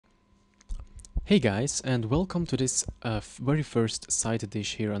Hey guys, and welcome to this very first side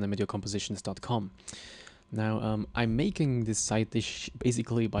dish here on AmadeoCompositions.com. Now, I'm making this side dish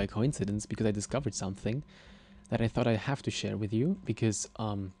basically by coincidence because I discovered something that I thought I'd have to share with you because,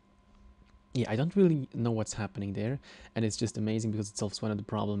 yeah, I don't really know what's happening there, and it's just amazing because it solves one of the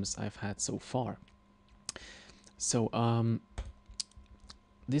problems I've had so far. So,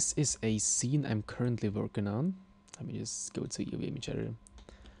 this is a scene I'm currently working on. Let me just go to UV image editor.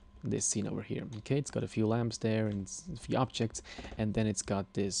 This scene over here. Okay, it's got a few lamps there and a few objects, and then it's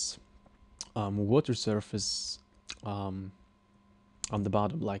got this water surface on the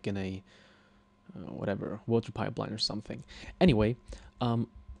bottom, like in a whatever water pipeline or something. Anyway,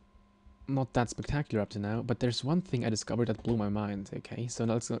 not that spectacular up to now, but there's one thing I discovered that blew my mind. Okay, so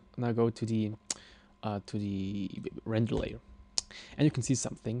now let's now go to the render layer, and you can see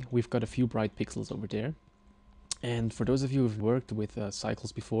something. We've got a few bright pixels over there. And for those of you who've worked with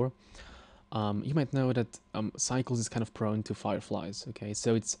cycles before, you might know that cycles is kind of prone to fireflies. Okay,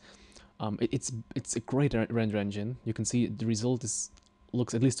 so it's a great render engine. You can see the result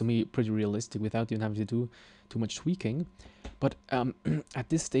looks, at least to me, pretty realistic without even having to do too much tweaking. But at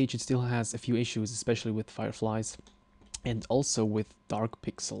this stage, it still has a few issues, especially with fireflies and also with dark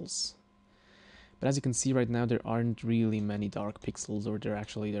pixels. But as you can see right now, there aren't really many dark pixels, or there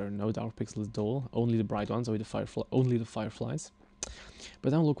are no dark pixels at all. Only the bright ones, or only the fireflies.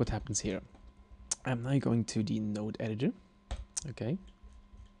 But now look what happens here. I'm now going to the node editor, okay,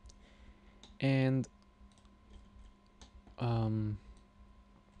 and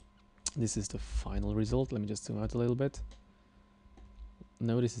this is the final result. Let me just zoom out a little bit.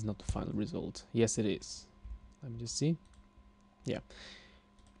 No, this is not the final result. Yes, it is. Let me just see. Yeah.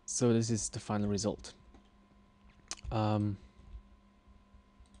 So this is the final result. No,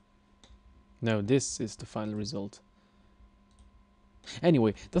 this is the final result.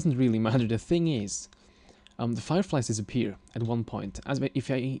 Anyway, doesn't really matter. The thing is, the fireflies disappear at one point. If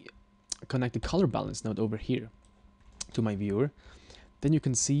I connect the color balance node over here to my viewer, then you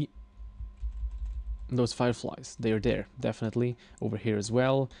can see those fireflies. They are there, definitely, over here as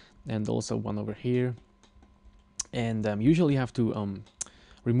well, and also one over here. And usually you have to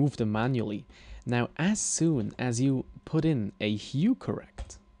remove them manually. Now, as soon as you put in a hue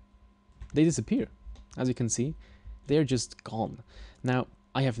correct, they disappear. As you can see, they're just gone. Now,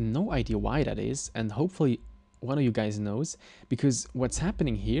 I have no idea why that is, and hopefully one of you guys knows, because what's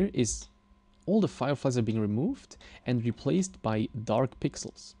happening here is all the fireflies are being removed and replaced by dark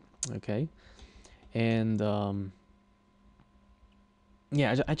pixels, okay? And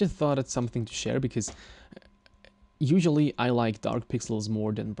yeah, I just thought it's something to share because usually I like dark pixels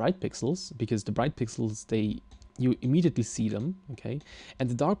more than bright pixels, because the bright pixels, you immediately see them, okay? And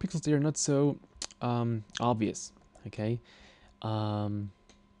the dark pixels, they're not so obvious, okay?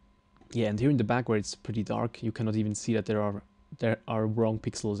 Yeah, and here in the back where it's pretty dark, you cannot even see that there are wrong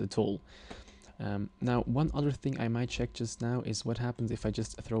pixels at all. Now, one other thing I might check just now is what happens if I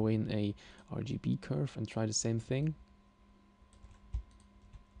just throw in a RGB curve and try the same thing.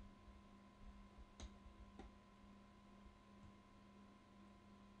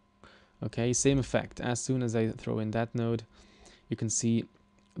 Okay, same effect. As soon as I throw in that node, you can see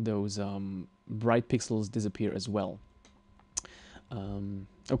those bright pixels disappear as well.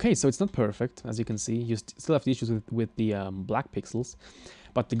 Okay, so it's not perfect, as you can see. You still have the issues with the black pixels,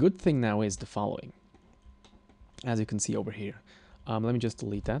 but the good thing now is the following. As you can see over here. Let me just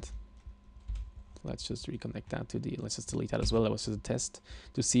delete that. Let's just reconnect that to the... Let's just delete that as well. That was just a test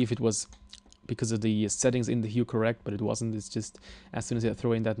to see if it was because of the settings in the hue correct, but it wasn't. It's just as soon as I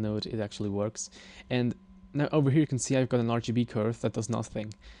throw in that node, it actually works. And now over here you can see I've got an RGB curve that does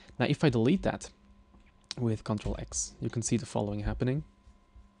nothing. Now if I delete that with Ctrl X, you can see the following happening.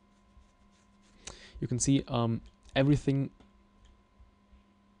 You can see everything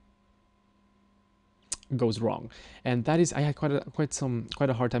goes wrong, and that is, I had quite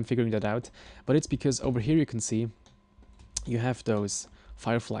a hard time figuring that out, but it's because over here you can see you have those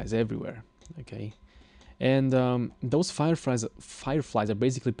fireflies everywhere, okay? And those fireflies are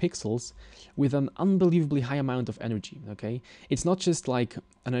basically pixels with an unbelievably high amount of energy, okay? It's not just like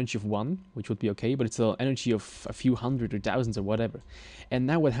an energy of 1, which would be okay, but it's an energy of a few hundred or thousands or whatever. And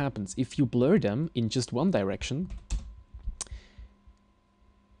now what happens? If you blur them in just one direction,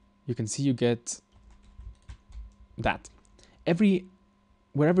 you can see you get that.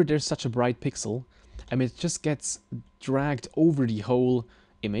 Wherever there's such a bright pixel, I mean, it just gets dragged over the whole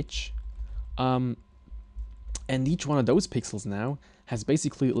image. And each one of those pixels now has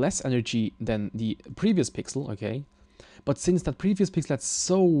basically less energy than the previous pixel, okay? But since that previous pixel had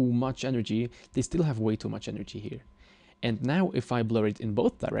so much energy, they still have way too much energy here. And now if I blur it in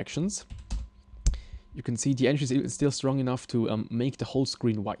both directions, you can see the energy is still strong enough to make the whole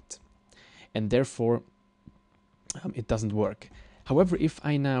screen white, and therefore it doesn't work. However, if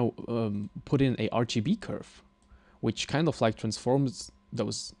I now put in a RGB curve, which kind of like transforms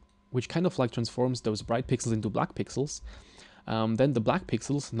those bright pixels into black pixels, then the black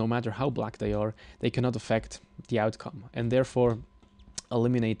pixels, no matter how black they are, they cannot affect the outcome, and therefore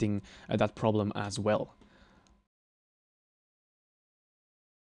eliminating that problem as well.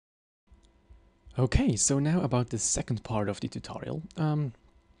 Okay, so now about the second part of the tutorial.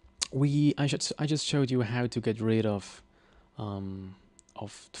 I just showed you how to get rid of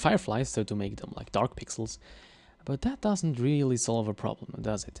fireflies, so to make them like dark pixels. But that doesn't really solve a problem,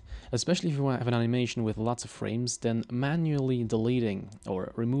 does it? Especially if you have an animation with lots of frames, then manually deleting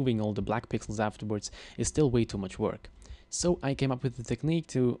or removing all the black pixels afterwards is still way too much work. So I came up with the technique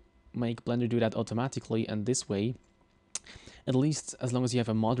to make Blender do that automatically, and this way, at least as long as you have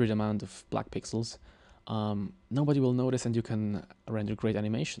a moderate amount of black pixels, nobody will notice and you can render great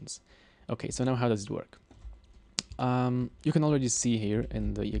animations. Okay, so now how does it work? You can already see here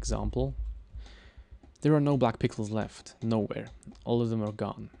in the example, there are no black pixels left, nowhere. All of them are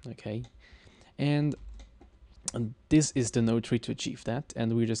gone, okay? And this is the node tree to achieve that,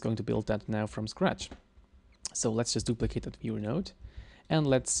 and we're just going to build that now from scratch. So let's just duplicate that viewer node, and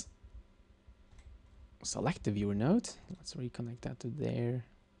let's select the viewer node. Let's reconnect that to there.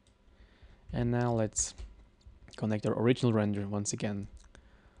 And now let's connect our original render once again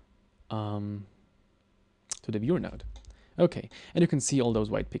to the viewer node. Okay, and you can see all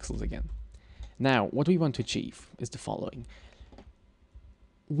those white pixels again. Now, what we want to achieve is the following.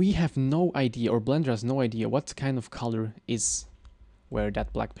 We have no idea, or Blender has no idea, what kind of color is where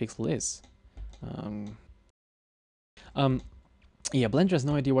that black pixel is. Yeah, Blender has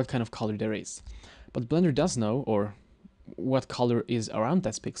no idea what kind of color there is. But Blender does know, or what color is around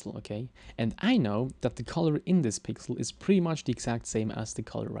this pixel, okay? And I know that the color in this pixel is pretty much the exact same as the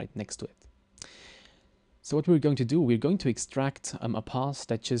color right next to it. So what we're going to do, we're going to extract a path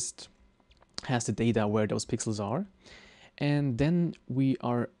that just has the data where those pixels are, and then we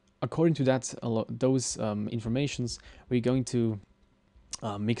are, according to that, those informations, we're going to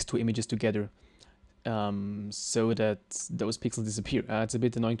mix two images together so that those pixels disappear. It's a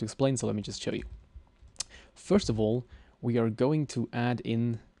bit annoying to explain, so let me just show you. First of all, we are going to add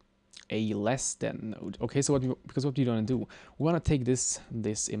in a less than node. Okay, so because what we want to do, we want to take this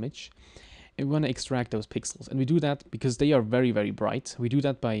image and we want to extract those pixels, and we do that because they are very, very bright. We do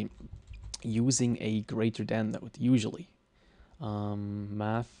that by using a greater than node, usually.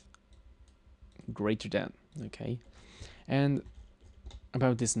 Math greater than, okay? And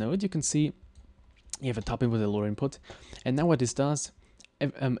about this node, you can see you have a top input and a lower input. And now what this does,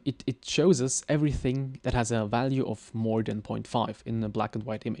 it shows us everything that has a value of more than 0.5 in a black and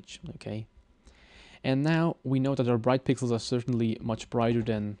white image, okay? And now we know that our bright pixels are certainly much brighter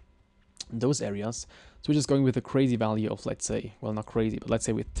than those areas. So we're just going with a crazy value of, let's say, well, not crazy, but let's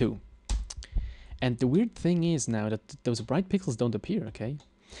say with 2. And the weird thing is now that those bright pixels don't appear, okay?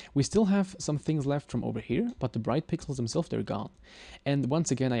 We still have some things left from over here, but the bright pixels themselves, they're gone. And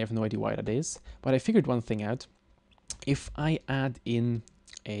once again, I have no idea why that is, but I figured one thing out. If I add in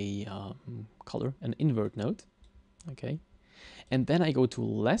a color, an invert node, okay, and then I go to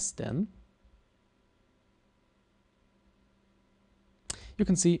less than, you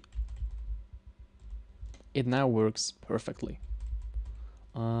can see it now works perfectly.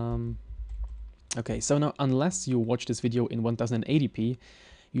 Okay, so now unless you watch this video in 1080p,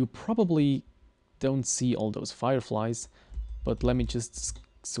 you probably don't see all those fireflies, but let me just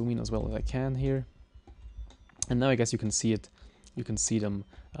zoom in as well as I can here. And now I guess you can see it, you can see them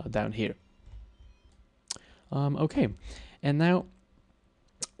down here. Okay, and now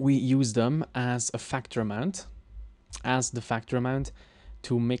we use them as a factor amount,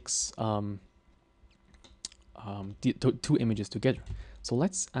 to mix two images together. So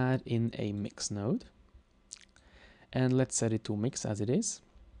let's add in a mix node, and let's set it to mix as it is.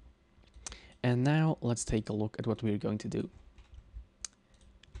 And now let's take a look at what we're going to do.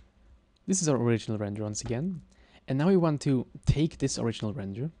 This is our original render once again, and now we want to take this original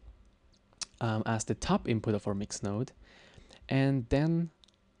render as the top input of our mix node, and then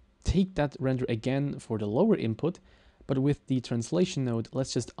take that render again for the lower input, but with the translation node,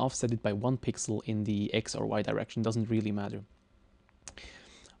 let's just offset it by 1 pixel in the X or Y direction, doesn't really matter.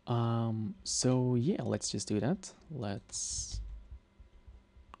 So yeah, let's just do that. Let's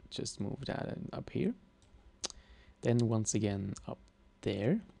just move that up here. Then once again up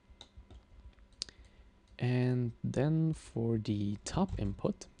there. And then for the top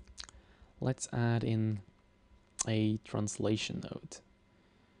input, let's add in a translation node.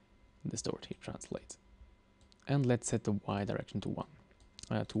 distort here, translate. And let's set the Y direction to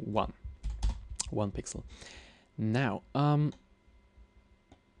 1 pixel. Now,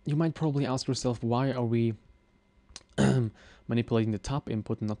 you might probably ask yourself, why are we manipulating the top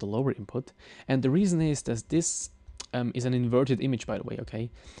input and not the lower input? And the reason is that this is an inverted image, by the way, okay?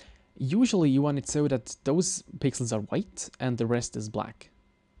 Usually you want it so that those pixels are white and the rest is black.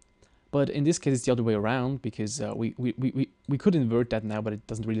 But in this case, it's the other way around, because we could invert that now, but it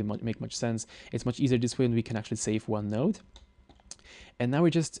doesn't really make much sense. It's much easier this way, and we can actually save one node. And now we're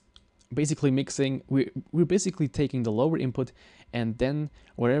just basically mixing, we're basically taking the lower input, and then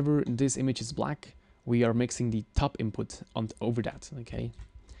wherever this image is black, we are mixing the top input over that, okay?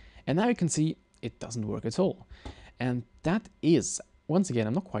 And now you can see it doesn't work at all. And that is, once again,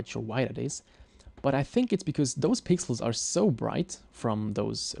 I'm not quite sure why that is, but I think it's because those pixels are so bright from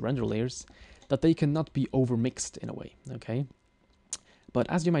those render layers that they cannot be overmixed in a way, okay? But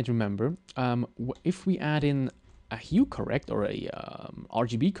as you might remember, if we add in a hue correct or a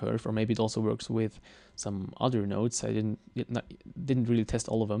RGB curve, or maybe it also works with some other nodes, I didn't really test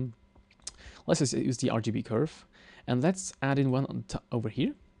all of them. Let's just use the RGB curve, and let's add in one over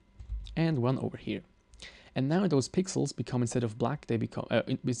here and one over here. And now those pixels become, instead of black, they become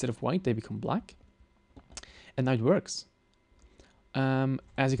instead of white, they become black. And now it works.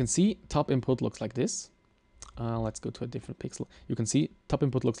 As you can see, top input looks like this. Let's go to a different pixel. You can see top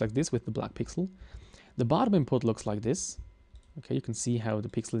input looks like this with the black pixel. The bottom input looks like this. Okay, you can see how the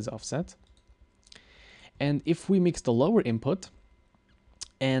pixel is offset. And if we mix the lower input,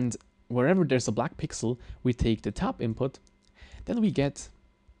 and wherever there's a black pixel, we take the top input, then we get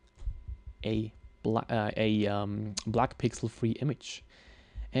a black pixel-free image.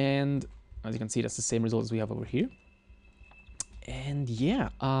 And as you can see, that's the same result as we have over here. And yeah,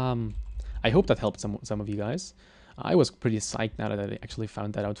 I hope that helped some of you guys. I was pretty psyched now that I actually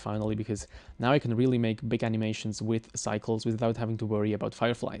found that out finally, because now I can really make big animations with cycles without having to worry about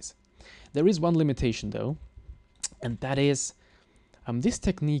fireflies. There is one limitation though, and that is this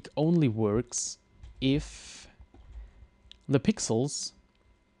technique only works if the pixels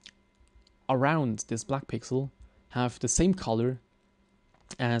around this black pixel have the same color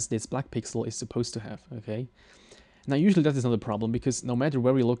as this black pixel is supposed to have, okay? Now usually that is not a problem, because no matter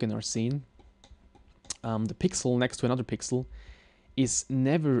where we look in our scene, the pixel next to another pixel is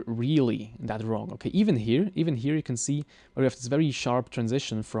never really that wrong, okay? Even here you can see where we have this very sharp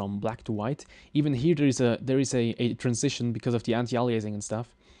transition from black to white. Even here there is a transition because of the anti-aliasing and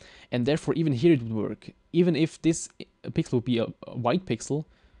stuff, and therefore even here it would work. Even if this pixel would be a white pixel,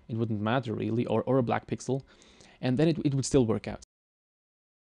 it wouldn't matter really, or a black pixel, and then it would still work out.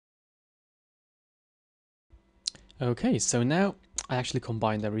 Okay, so now I actually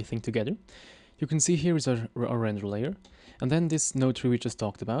combined everything together. You can see here is our render layer, and then this node tree we just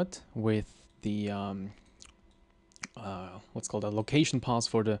talked about with the what's called a location path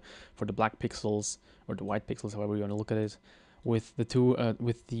for the black pixels or the white pixels, however you want to look at it, with the two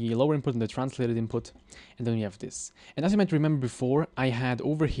with the lower input and the translated input, and then we have this. And as you might remember before, I had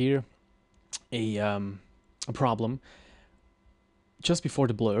over here a problem just before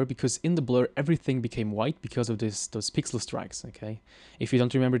the blur, because in the blur everything became white because of those pixel strikes, okay? If you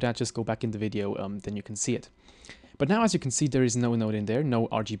don't remember that, just go back in the video, then you can see it. But now, as you can see, there is no node in there, no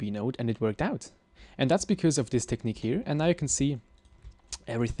RGB node, and it worked out. And that's because of this technique here, and now you can see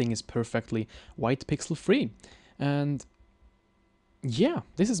everything is perfectly white pixel free. And yeah,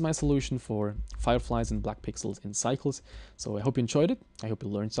 this is my solution for fireflies and black pixels in cycles. So I hope you enjoyed it, I hope you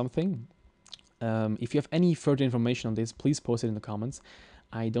learned something. If you have any further information on this, please post it in the comments.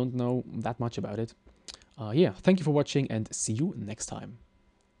 I don't know that much about it. Yeah, thank you for watching, and see you next time.